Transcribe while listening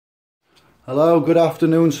Hello, good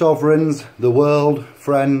afternoon, sovereigns, the world,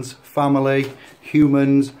 friends, family,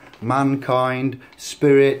 humans, mankind,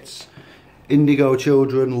 spirits, indigo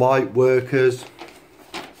children, light workers,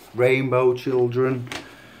 rainbow children,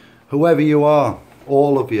 whoever you are,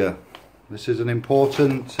 all of you. This is an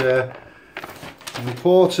important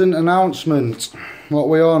announcement. What are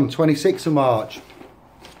we on? 26th of March,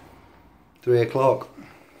 3 o'clock.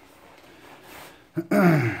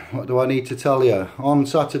 What do I need to tell you? On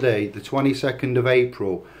Saturday, the 22nd of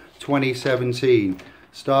April 2017,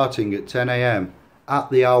 starting at 10 AM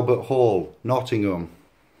at the Albert Hall, Nottingham,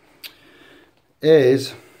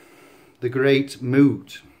 is the Great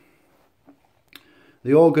Moot.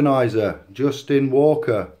 The organiser, Justin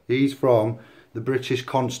Walker, he's from the British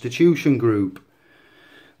Constitution Group.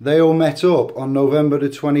 They all met up on November the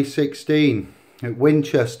 2016 at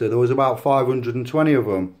Winchester. There was about 520 of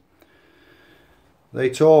them. They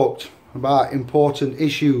talked about important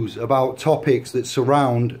issues, about topics that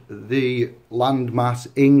surround the landmass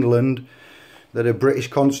England, that are British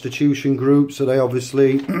Constitution Group, so they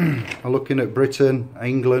obviously are looking at Britain,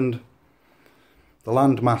 England, the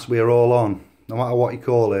landmass we are all on, no matter what you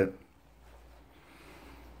call it.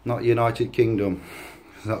 Not United Kingdom,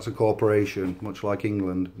 that's a corporation, much like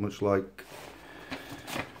England, much like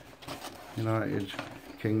United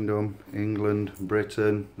Kingdom, England,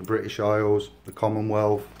 Britain, the British Isles, the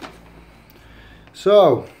Commonwealth.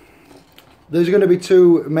 So there's going to be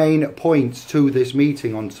two main points to this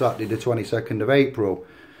meeting on Saturday the 22nd of April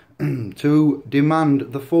to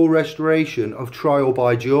demand the full restoration of trial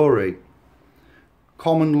by jury,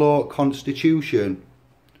 common law constitution.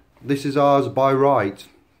 This is ours by right,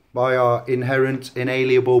 by our inherent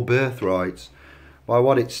inalienable birthrights, by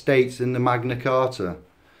what it states in the Magna Carta.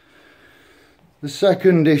 The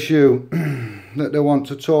second issue that they want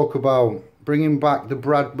to talk about, bringing back the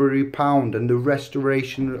Bradbury pound and the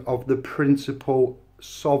restoration of the principal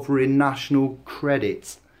sovereign national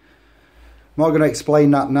credit. I'm not going to explain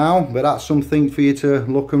that now, but that's something for you to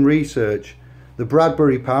look and research. The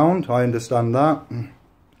Bradbury pound, I understand that.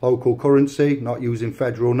 Local currency, not using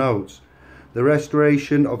federal notes. The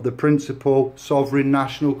restoration of the principal sovereign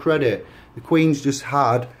national credit. The Queen's just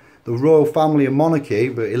had the royal family and monarchy,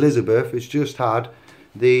 but Elizabeth has just had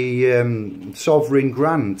the sovereign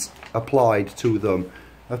grant applied to them.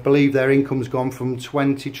 I believe their income's gone from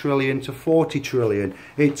 20 trillion to 40 trillion.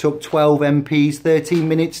 It took 12 MPs 13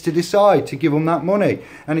 minutes to decide to give them that money,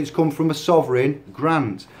 and it's come from a sovereign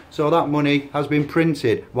grant. So that money has been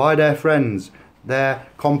printed by their friends, their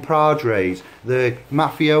compadres, the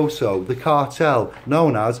mafioso, the cartel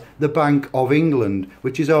known as the Bank of England,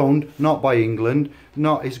 which is owned not by England,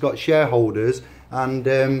 it's got shareholders, and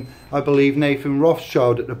I believe Nathan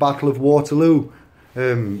Rothschild at the Battle of Waterloo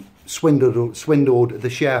swindled the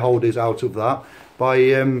shareholders out of that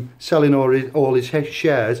by selling all his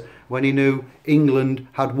shares when he knew England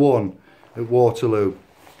had won at Waterloo.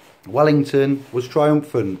 Wellington was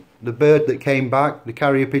triumphant. The bird that came back, the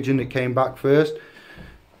carrier pigeon that came back first,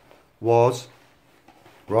 was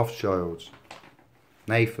Rothschilds,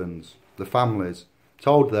 Nathans, the families.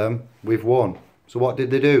 Told them, we've won. So what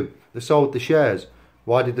did they do? They sold the shares.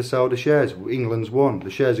 Why did they sell the shares? England's won.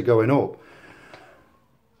 The shares are going up.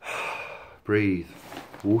 Breathe.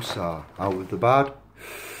 Woosah. Out with the bad,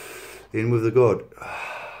 in with the good.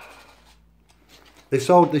 They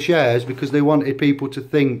sold the shares because they wanted people to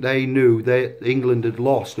think they knew that England had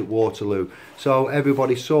lost at Waterloo. So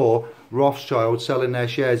everybody saw Rothschild selling their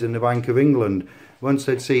shares in the Bank of England. Once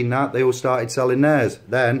they'd seen that, they all started selling theirs.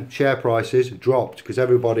 Then share prices dropped because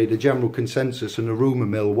everybody, the general consensus and the rumour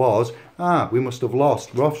mill was, we must have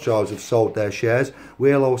lost. Rothschilds have sold their shares.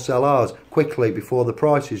 We'll all sell ours quickly before the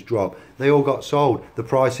prices drop. They all got sold. The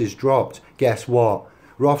prices dropped. Guess what?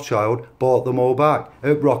 Rothschild bought them all back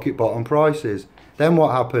at rocket bottom prices. Then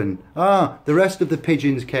what happened? The rest of the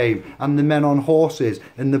pigeons came, and the men on horses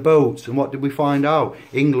and the boats, and what did we find out?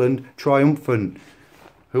 England triumphant.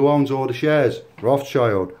 Who owns all the shares?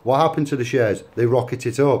 Rothschild. What happened to the shares? They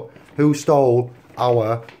rocketed up. Who stole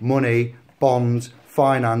our money, bonds,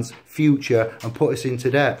 finance, future, and put us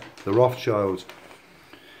into debt? The Rothschilds.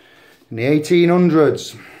 In the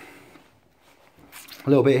 1800s, a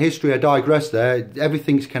little bit of history, I digress there.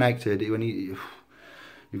 Everything's connected. You've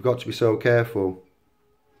got to be so careful.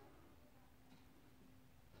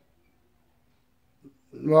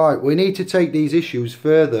 Right, we need to take these issues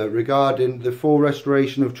further regarding the full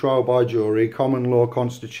restoration of trial by jury, common law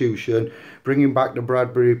constitution, bringing back the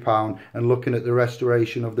Bradbury pound and looking at the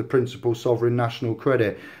restoration of the principal sovereign national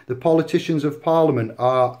credit. The politicians of Parliament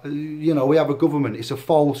are, we have a government, it's a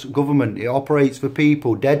false government. It operates for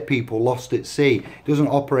people, dead people lost at sea. It doesn't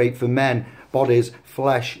operate for men, bodies,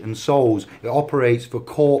 flesh and souls. It operates for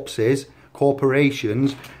corpses,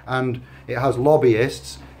 corporations, and it has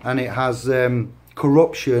lobbyists, and it has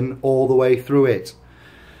corruption all the way through it.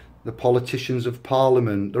 The politicians of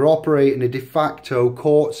Parliament, they're operating a de facto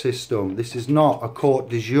court system. This is not a court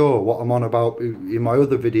de jure, what I'm on about in my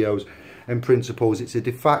other videos and principles. It's a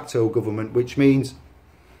de facto government, which means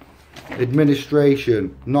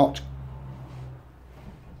administration, not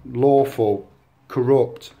lawful,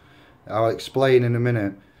 corrupt. I'll explain in a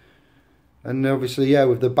minute. And obviously, yeah,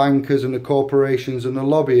 with the bankers and the corporations and the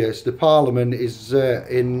lobbyists, the Parliament is,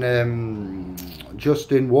 in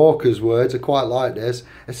Justin Walker's words, I quite like this,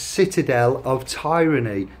 a citadel of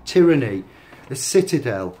tyranny, a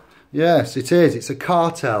citadel. Yes, it is. It's a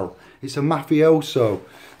cartel. It's a mafioso.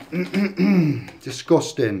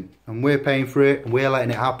 Disgusting. And we're paying for it, and we're letting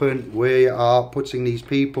it happen. We are putting these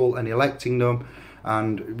people and electing them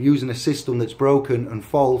and using a system that's broken and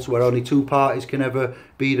false, where only two parties can ever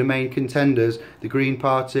be the main contenders. The Green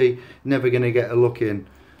Party, never going to get a look in.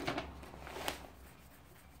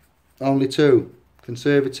 Only two.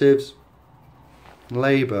 Conservatives,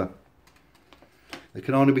 Labour. There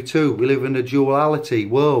can only be two. We live in a duality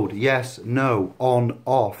world. Yes, no, on,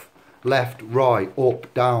 off, left, right,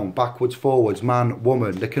 up, down, backwards, forwards, man,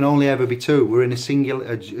 woman. There can only ever be two. We're in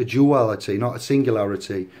a duality, not a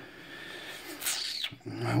singularity.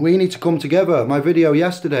 We need to come together. My video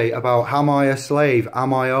yesterday about, am I a slave?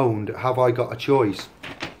 Am I owned? Have I got a choice?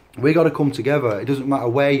 We got to come together. It doesn't matter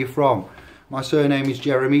where you're from. My surname is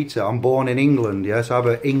Jeremita. I'm born in England. Yes, I have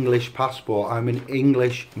an English passport. I'm an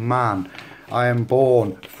English man. I am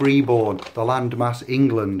born, freeborn, the landmass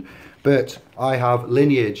England. But I have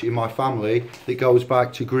lineage in my family that goes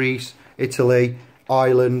back to Greece, Italy,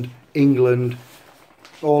 Ireland, England,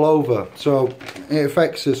 all over. So it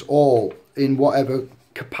affects us all in whatever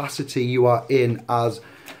capacity you are in, as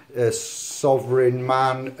a sovereign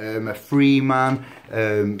man, a free man,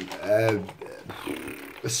 a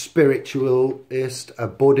spiritualist, a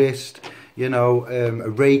Buddhist, you know, a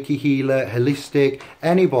Reiki healer, holistic,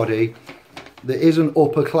 anybody that isn't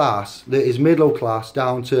upper class, that is middle class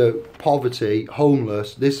down to poverty,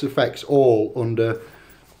 homeless. This affects all under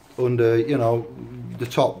you know, the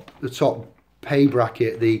top pay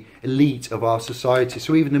bracket, the elite of our society.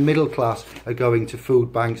 So even the middle class are going to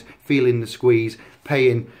food banks, feeling the squeeze,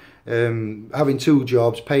 paying, having two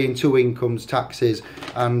jobs, paying two incomes, taxes,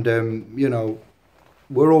 and you know,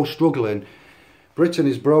 we're all struggling. Britain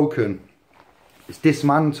is broken. It's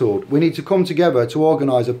dismantled. We need to come together to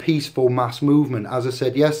organise a peaceful mass movement. As I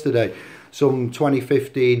said yesterday, some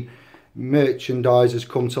 2015 merchandise has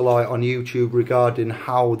come to light on YouTube regarding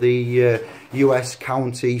how the US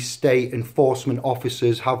county state enforcement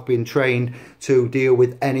officers have been trained to deal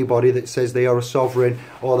with anybody that says they are a sovereign,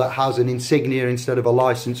 or that has an insignia instead of a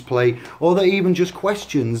license plate, or that even just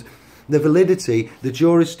questions the validity, the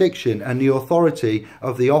jurisdiction and the authority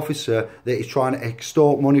of the officer that is trying to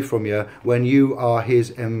extort money from you when you are his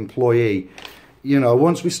employee. You know,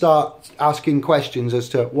 once we start asking questions as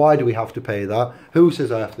to why do we have to pay that, who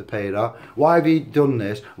says I have to pay that, why have you done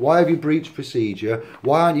this, why have you breached procedure,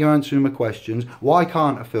 why aren't you answering my questions, why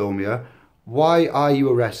can't I film you, why are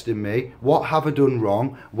you arresting me, what have I done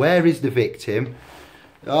wrong, where is the victim?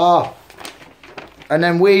 And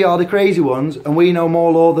then we are the crazy ones, and we know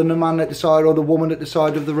more law than the man at the side or the woman at the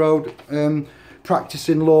side of the road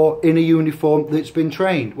practicing law in a uniform that's been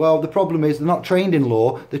trained. Well, the problem is they're not trained in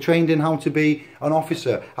law, they're trained in how to be an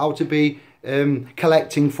officer, how to be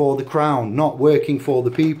collecting for the crown, not working for the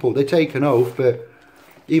people. They take an oath, but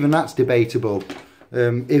even that's debatable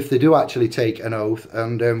if they do actually take an oath,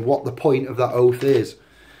 and what the point of that oath is.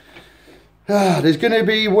 There's going to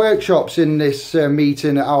be workshops in this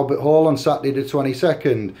meeting at Albert Hall on Saturday the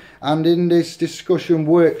 22nd, and in this discussion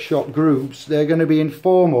workshop groups, they're going to be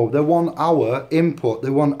informal. They want our input, they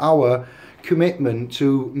want our commitment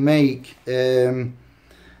to make a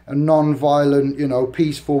non-violent, you know,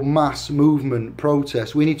 peaceful mass movement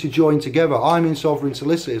protest. We need to join together. I'm in Sovereign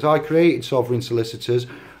Solicitors. I created Sovereign Solicitors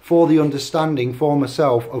for the understanding for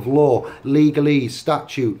myself of law, legalese,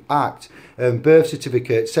 statute, act, birth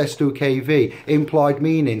certificate, sestu KV, implied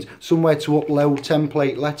meanings, somewhere to upload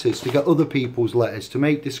template letters, to get other people's letters, to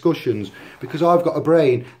make discussions, because I've got a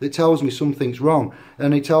brain that tells me something's wrong,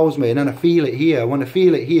 and it tells me, and then I feel it here. When I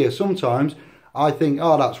feel it here, sometimes I think,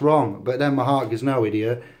 oh, that's wrong, but then my heart goes, no,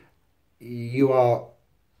 idiot, you are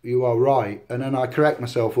right, and then I correct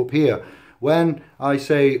myself up here. When I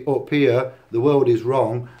say up here, the world is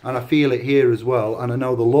wrong, and I feel it here as well, and I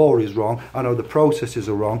know the law is wrong, I know the processes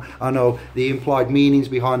are wrong, I know the implied meanings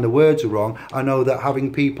behind the words are wrong, I know that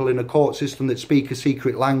having people in a court system that speak a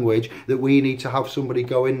secret language, that we need to have somebody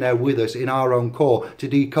go in there with us in our own court to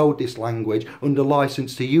decode this language, under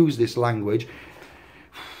license to use this language.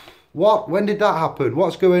 What? When did that happen?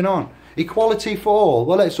 What's going on? Equality for all.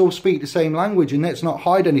 Well, let's all speak the same language and let's not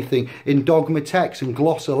hide anything in dogma text and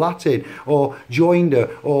glossa Latin or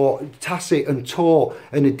joinder or tacit and taught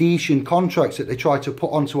and adhesion contracts that they try to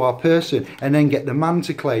put onto our person and then get the man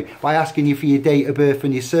to claim by asking you for your date of birth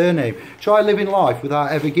and your surname. Try living life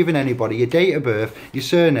without ever giving anybody your date of birth, your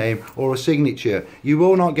surname or a signature. You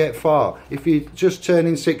will not get far. If you're just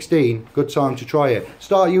turning 16, good time to try it.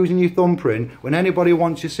 Start using your thumbprint. When anybody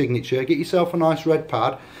wants your signature, get yourself a nice red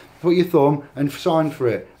pad, put your thumb and sign for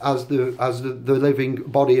it as the living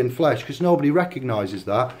body and flesh, because nobody recognises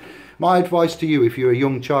that. My advice to you, if you're a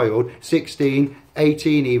young child, 16,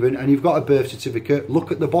 18 even, and you've got a birth certificate,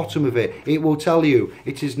 look at the bottom of it. It will tell you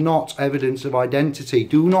it is not evidence of identity.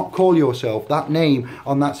 Do not call yourself that name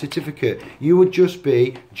on that certificate. You would just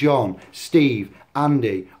be John, Steve,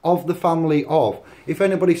 Andy, of the family of. If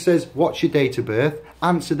anybody says, what's your date of birth?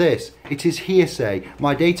 Answer this. It is hearsay.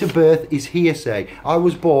 My date of birth is hearsay. I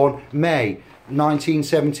was born May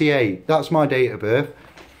 1978. That's my date of birth.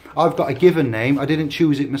 I've got a given name. I didn't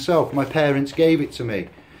choose it myself. My parents gave it to me.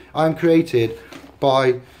 I'm created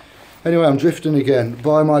by... Anyway, I'm drifting again.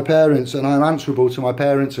 By my parents, and I'm answerable to my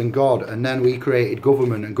parents and God. And then we created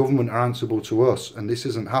government, and government are answerable to us. And this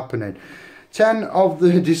isn't happening. 10 of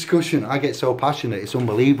the discussion... I get so passionate, it's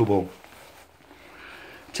unbelievable.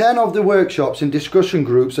 10 of the workshops and discussion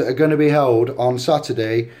groups that are going to be held on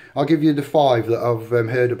Saturday. I'll give you the 5 that I've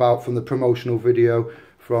heard about from the promotional video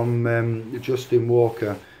from Justin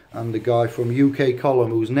Walker and the guy from UK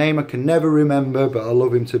Column, whose name I can never remember, but I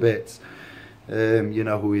love him to bits. You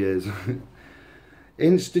know who he is.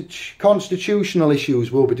 Constitutional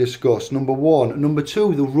issues will be discussed. Number 1. Number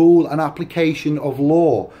 2, the rule and application of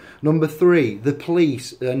law. Number 3, the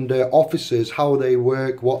police and officers, how they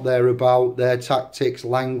work, what they're about, their tactics,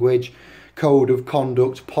 language, code of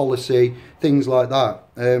conduct, policy, things like that.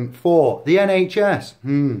 4, the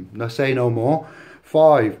NHS. I say no more.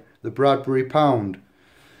 5, the Bradbury pound.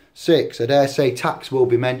 6, I dare say tax will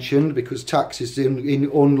be mentioned, because tax is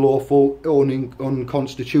in unlawful,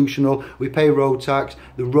 unconstitutional. We pay road tax.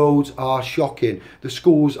 The roads are shocking. The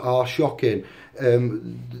schools are shocking.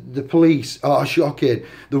 The police are shocking.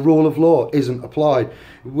 The rule of law isn't applied.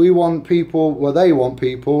 We want people, well, they want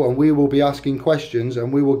people, and we will be asking questions,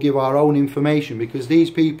 and we will give our own information, because these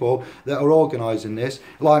people that are organising this,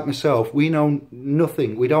 like myself, we know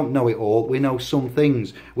nothing. We don't know it all. We know some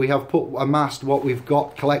things. We have amassed what we've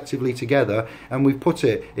got collectively together, and we've put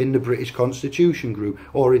it in the British Constitution group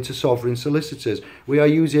or into sovereign solicitors. We are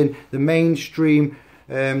using the mainstream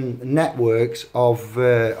networks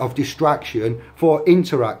of distraction for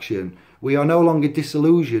interaction. We are no longer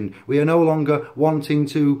disillusioned. We are no longer wanting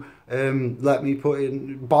to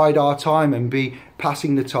bide our time and be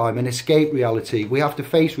passing the time and escape reality. We have to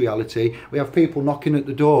face reality. We have people knocking at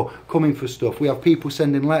the door, coming for stuff. We have people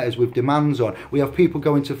sending letters with demands on. We have people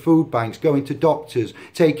going to food banks, going to doctors,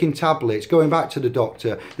 taking tablets, going back to the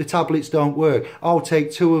doctor. The tablets don't work. I'll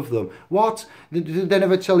take 2 of them. What? They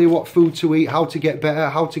never tell you what food to eat, how to get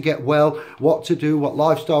better, how to get well, what to do, what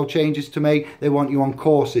lifestyle changes to make. They want you on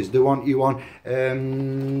courses. They want you on,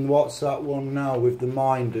 what's that one now with the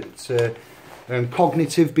mind? It's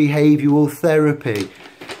cognitive behavioural therapy.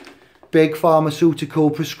 Big pharmaceutical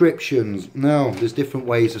prescriptions. No, there's different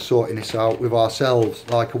ways of sorting this out with ourselves,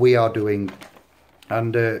 like we are doing.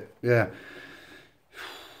 And yeah,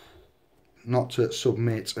 not to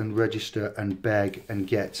submit and register and beg and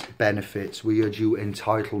get benefits. We are due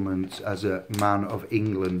entitlement as a man of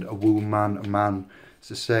England, a woman, a man. It's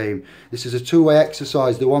the same. This is a two-way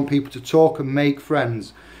exercise. They want people to talk and make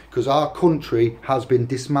friends, because our country has been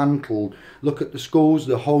dismantled. Look at the schools,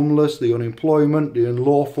 the homeless, the unemployment, the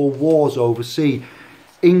unlawful wars overseas.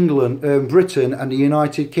 England, Britain and the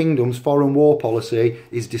United Kingdom's foreign war policy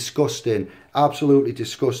is disgusting. Absolutely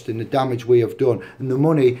disgusting, the damage we have done. And the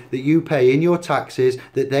money that you pay in your taxes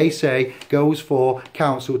that they say goes for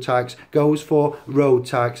council tax, goes for road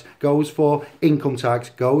tax, goes for income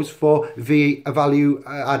tax, goes for value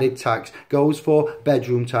added tax, goes for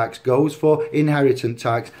bedroom tax, goes for inheritance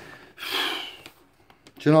tax.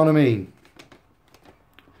 Do you know what I mean?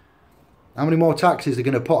 How many more taxes they're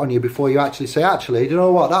going to put on you before you actually say, actually, do you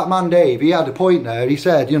know what, that man Dave, he had a point there. He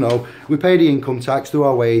said, you know, we pay the income tax through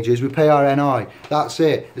our wages, we pay our NI. That's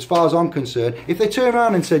it. As far as I'm concerned, if they turn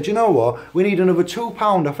around and said, you know what, we need another £2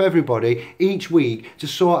 off everybody each week to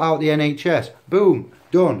sort out the NHS, boom,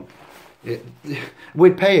 done.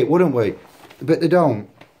 We'd pay it, wouldn't we? But they don't.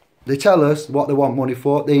 They tell us what they want money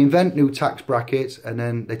for, they invent new tax brackets, and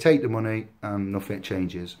then they take the money and nothing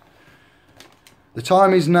changes. The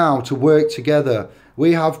time is now to work together.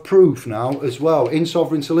 We have proof now as well. In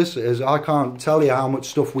Sovereign Solicitors, I can't tell you how much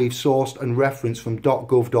stuff we've sourced and referenced from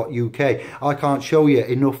 .gov.uk. I can't show you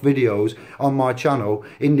enough videos on my channel,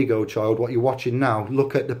 Indigo Child, what you're watching now.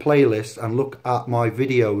 Look at the playlist and look at my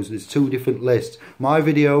videos. There's 2 different lists. My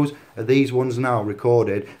videos are these ones now,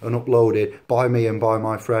 recorded and uploaded by me and by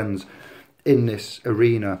my friends in this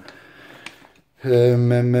arena. But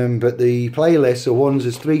the playlists are ones,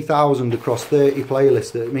 there's 3,000 across 30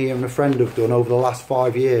 playlists that me and a friend have done over the last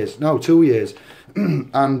 5 years, no, 2 years,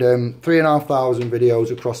 and 3,500 videos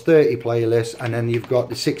across 30 playlists, and then you've got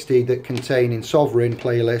the 60 that contain in Sovereign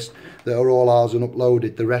playlists that are all ours and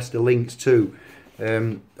uploaded. The rest are linked to.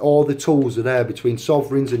 All the tools are there between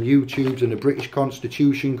Sovereigns and YouTubes and the British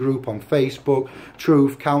Constitution group on Facebook,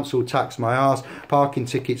 Truth, Council Tax my arse, Parking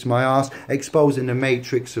Tickets my arse, Exposing the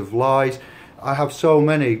Matrix of Lies. I have so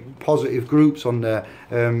many positive groups on there.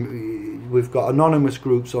 We've got anonymous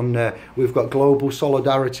groups on there. We've got Global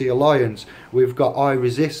Solidarity Alliance. We've got I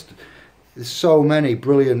Resist. There's so many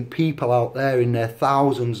brilliant people out there in their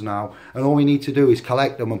thousands now. And all we need to do is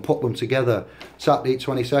collect them and put them together. Saturday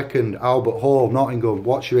 22nd, Albert Hall, Nottingham.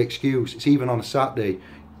 What's your excuse? It's even on a Saturday.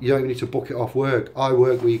 You don't even need to book it off work. I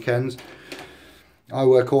work weekends. I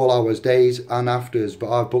work all hours, days and afters.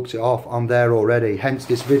 But I've booked it off. I'm there already. Hence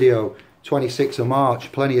this video. 26th of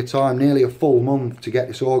March, plenty of time, nearly a full month to get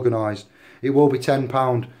this organised. It will be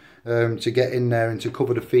 £10 to get in there and to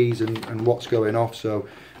cover the fees and what's going off, so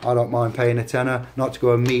I don't mind paying a tenner, not to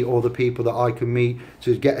go and meet all the people that I can meet,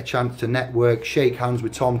 to get a chance to network, shake hands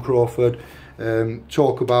with Tom Crawford,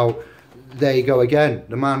 talk about, there you go again,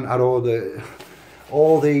 the man had all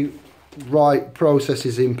the right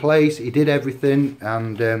processes in place, he did everything,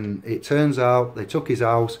 and it turns out they took his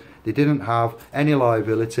house. They didn't have any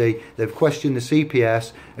liability. They've questioned the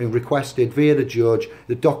CPS and requested via the judge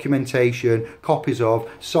the documentation, copies of,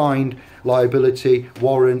 signed liability,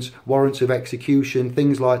 warrants of execution,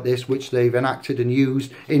 things like this, which they've enacted and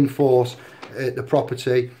used in force at the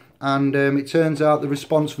property. And it turns out the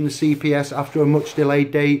response from the CPS after a much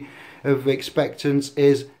delayed date of expectance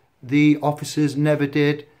is the officers never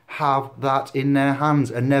did have that in their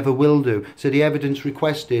hands and never will do. So the evidence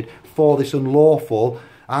requested for this unlawful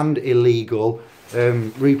and illegal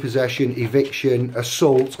repossession, eviction,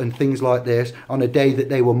 assault and things like this on a day that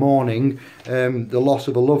they were mourning the loss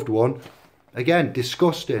of a loved one. Again,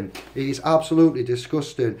 disgusting. It is absolutely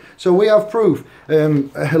disgusting. So we have proof,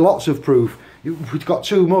 lots of proof. We've got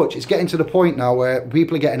too much. It's getting to the point now where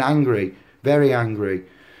people are getting angry, very angry.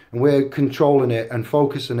 And we're controlling it and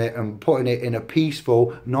focusing it and putting it in a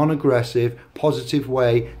peaceful, non-aggressive, positive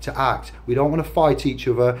way to act. We don't want to fight each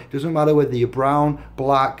other. It doesn't matter whether you're brown,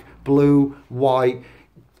 black, blue, white,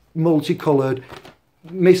 multicoloured,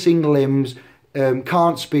 missing limbs,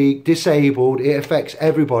 can't speak, disabled. It affects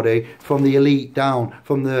everybody from the elite down,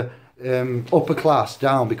 from the upper class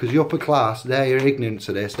down, because the upper class, they're ignorant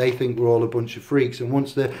to this. They think we're all a bunch of freaks. And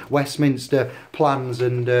once the Westminster plans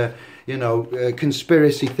and you know,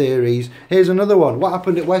 conspiracy theories. Here's another one. What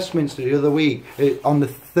happened at Westminster the other week? On the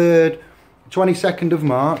 22nd of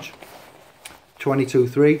March,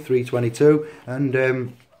 3:22,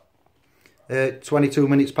 and 22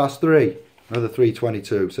 minutes past 3, another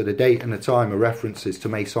 3:22. So the date and the time are references to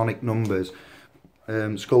Masonic numbers.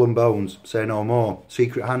 Skull and Bones, say no more.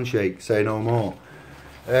 Secret Handshake, say no more.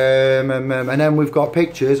 And then we've got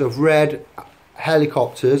pictures of red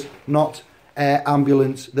helicopters, not air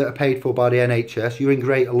ambulance, that are paid for by the NHS. You're in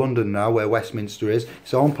Greater London now, where Westminster is.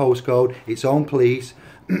 Its own postcode, its own police,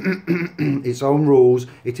 its own rules.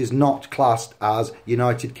 It is not classed as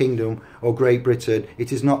United Kingdom or Great Britain.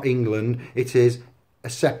 It is not England. It is a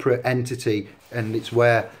separate entity, and it's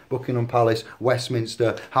where Buckingham Palace,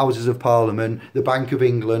 Westminster, Houses of Parliament, the Bank of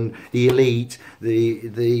England, the elite,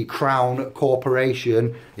 the Crown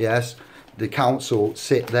Corporation, yes, the council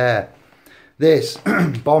sit there. This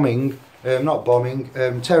bombing,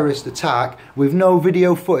 terrorist attack with no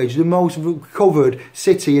video footage. The most covered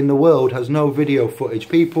city in the world has no video footage.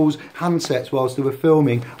 People's handsets whilst they were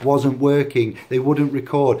filming wasn't working. They wouldn't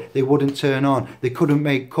record. They wouldn't turn on. They couldn't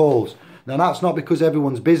make calls. Now that's not because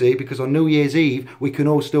everyone's busy, because on New Year's Eve we can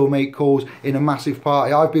all still make calls in a massive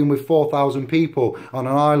party. I've been with 4,000 people on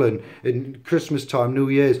an island in Christmas time, New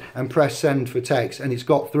Year's, and press send for text, and it's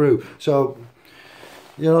got through. So,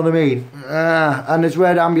 you know what I mean? And there's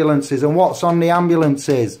red ambulances, and what's on the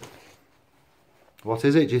ambulances? What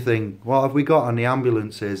is it, do you think? What have we got on the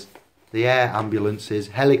ambulances? The air ambulances,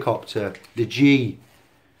 helicopter, the G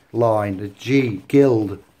line, the G,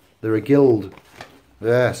 guild. They're a guild,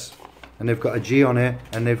 yes. And they've got a G on it,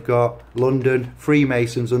 and they've got London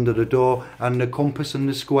Freemasons under the door, and the compass and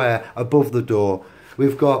the square above the door.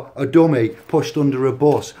 We've got a dummy pushed under a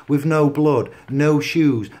bus with no blood, no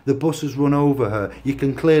shoes. The bus has run over her. You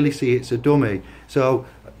can clearly see it's a dummy. So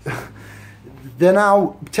they're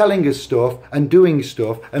now telling us stuff and doing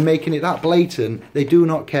stuff and making it that blatant. They do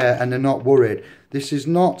not care, and they're not worried. This is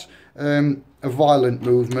not a violent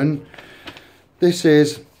movement. This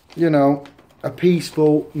is, you know, a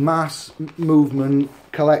peaceful mass movement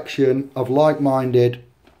collection of like-minded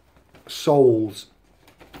souls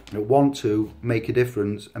that want to make a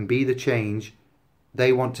difference and be the change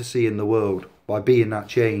they want to see in the world by being that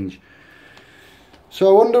change.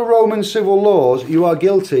 So under Roman civil laws, you are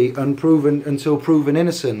guilty until proven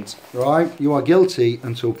innocent, right? You are guilty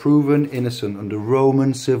until proven innocent under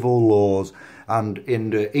Roman civil laws. And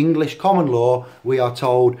in the English common law, we are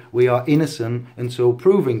told we are innocent until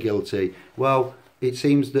proven guilty. Well, it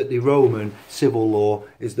seems that the Roman civil law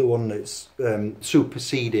is the one that's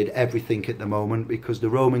superseded everything at the moment, because the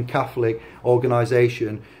Roman Catholic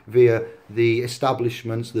organisation, via the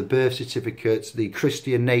establishments, the birth certificates, the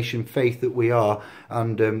Christian nation faith that we are,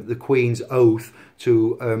 and the Queen's oath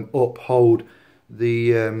to uphold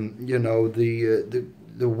the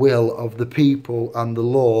the will of the people and the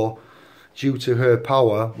law due to her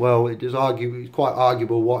power. Well, it's quite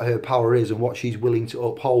arguable what her power is and what she's willing to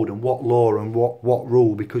uphold and what law and what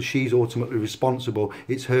rule, because she's ultimately responsible.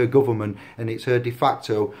 It's her government, and it's her de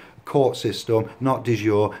facto court system, not de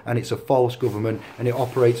jure, and it's a false government, and it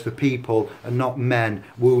operates for people and not men,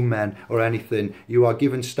 womb men or anything. You are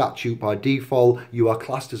given statute by default. You are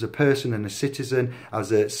classed as a person and a citizen,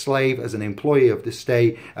 as a slave, as an employee of the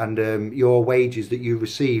state, and your wages that you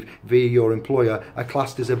receive via your employer are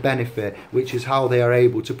classed as a benefit, which is how they are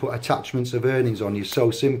able to put attachments of earnings on you.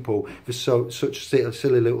 So simple, for such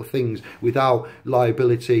silly little things, without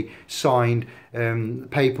liability, signed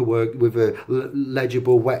paperwork with a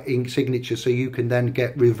legible wet ink signature, so you can then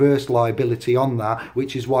get reverse liability on that,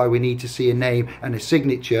 which is why we need to see a name and a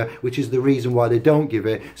signature, which is the reason why they don't give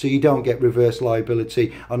it, so you don't get reverse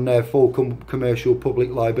liability on their full commercial public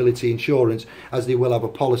liability insurance, as they will have a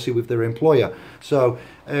policy with their employer. So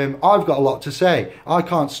I've got a lot to say. I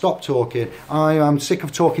can't stop talking. I am sick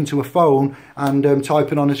of talking to a phone and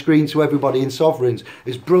typing on a screen to everybody in Sovereigns.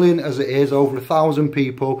 As brilliant as it is, over 1,000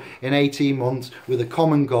 people in 18 months with a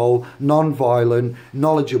common goal, non-violent,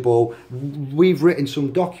 knowledgeable. We've written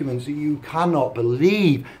some documents that you cannot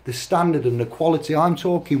believe the standard and the quality. I'm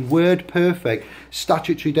talking word perfect,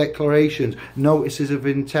 statutory declarations, notices of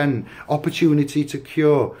intent, opportunity to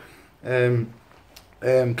cure,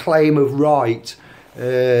 claim of right,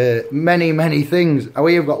 many things.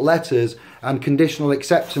 We have got letters and conditional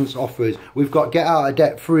acceptance offers. We've got get out of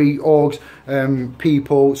debt free orgs,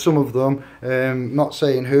 people, some of them, not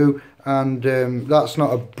saying who, and that's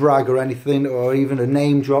not a brag or anything, or even a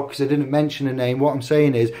name drop, because I didn't mention a name. What I'm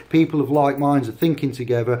saying is people of like minds are thinking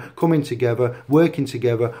together, coming together, working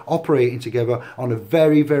together, operating together on a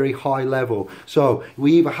very high level. So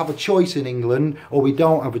we either have a choice in England or we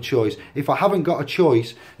don't have a choice. If I haven't got a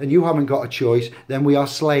choice and you haven't got a choice, then we are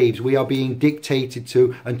slaves. We are being dictated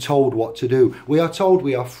to and told what to do. We are told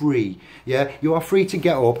we are free. Yeah, you are free to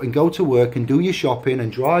get up and go to work and do your shopping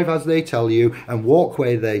and drive as they tell you and walk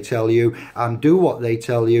where they tell you and do what they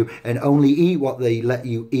tell you and only eat what they let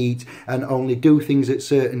you eat and only do things at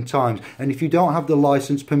certain times. And if you don't have the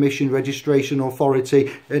license, permission, registration,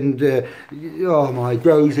 authority, and oh my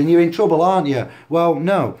bros, and you're in trouble, aren't you? Well,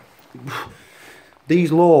 no.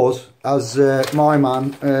 These laws, as my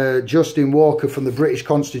man Justin Walker from the British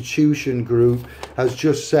Constitution Group has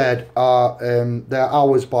just said, are they're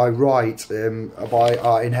ours by right, by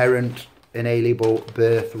our inherent inalienable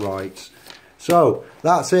birthrights. So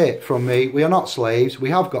that's it from me. We are not slaves.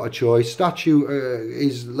 We have got a choice. Statute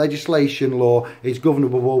is legislation, law is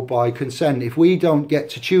governable by consent. If we don't get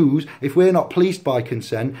to choose, if we're not policed by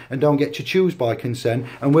consent and don't get to choose by consent,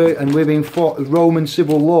 and we're being fought, Roman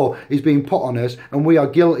civil law is being put on us, and we are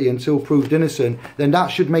guilty until proved innocent, then that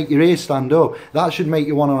should make your ears stand up. That should make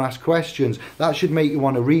you want to ask questions. That should make you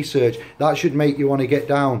want to research. That should make you want to get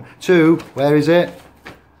down to, where is it?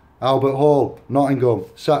 Albert Hall, Nottingham,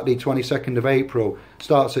 Saturday 22nd of April.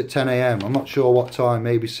 Starts at 10 AM. I'm not sure what time,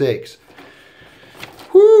 maybe 6.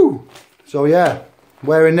 Woo! So yeah,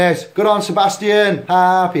 wearing this. Good on, Sebastian.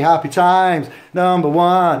 Happy times. Number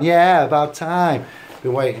 1. Yeah, about time.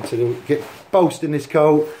 Been waiting to get boasting this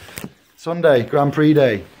coat. Sunday, Grand Prix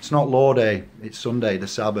day. It's not Law Day. It's Sunday, the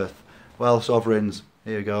Sabbath. Well, Sovereigns,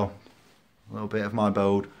 here you go. A little bit of my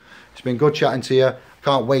bode. It's been good chatting to you.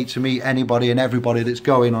 Can't wait to meet anybody and everybody that's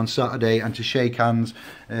going on Saturday and to shake hands.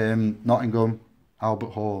 Nottingham,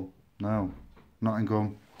 Albert Hall. No,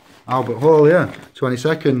 Nottingham, Albert Hall, yeah.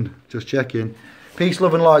 22nd, just checking. Peace,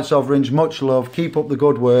 love and light, Sovereigns. Much love. Keep up the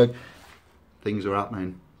good work. Things are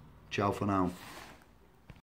happening. Ciao for now.